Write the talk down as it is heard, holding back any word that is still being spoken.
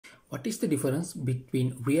What is the difference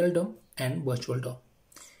between real DOM and virtual DOM?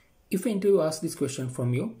 If an interviewer asks this question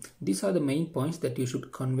from you, these are the main points that you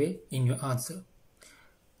should convey in your answer.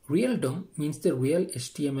 Real DOM means the real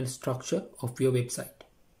HTML structure of your website.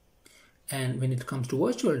 And when it comes to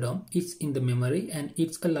virtual DOM, it's in the memory and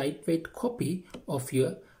it's a lightweight copy of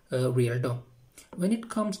your real DOM. When it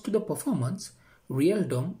comes to the performance, real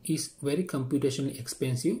DOM is very computationally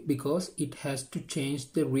expensive because it has to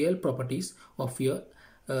change the real properties of your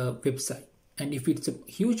website. And if it's a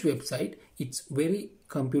huge website, it's very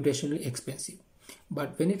computationally expensive.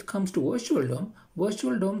 But when it comes to virtual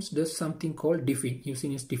DOMs does something called define.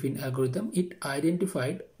 Using its define algorithm, it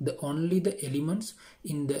identified only the elements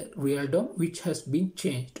in the real DOM which has been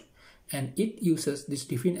changed. And it uses this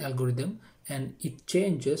define algorithm and it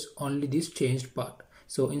changes only this changed part.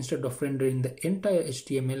 So instead of rendering the entire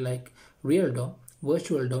HTML like real DOM,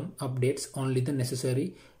 virtual DOM updates only the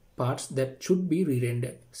necessary parts that should be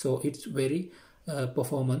re-rendered. So it's very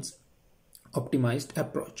performance optimized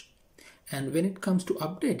approach. And when it comes to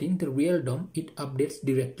updating the real DOM, it updates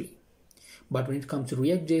directly. But when it comes to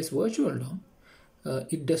React.js virtual DOM,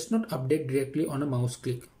 it does not update directly on a mouse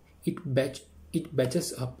click. It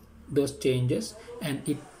batches up those changes and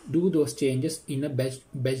it do those changes in a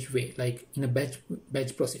batch way, like in a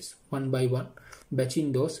batch process, one by one,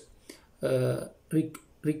 batching those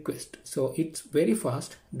requests. So it's very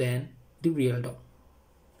fast than the real DOM.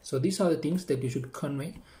 So these are the things that you should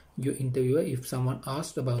convey your interviewer if someone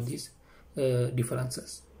asked about these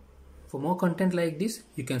differences. For more content like this,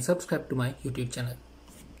 you can subscribe to my YouTube channel.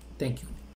 Thank you.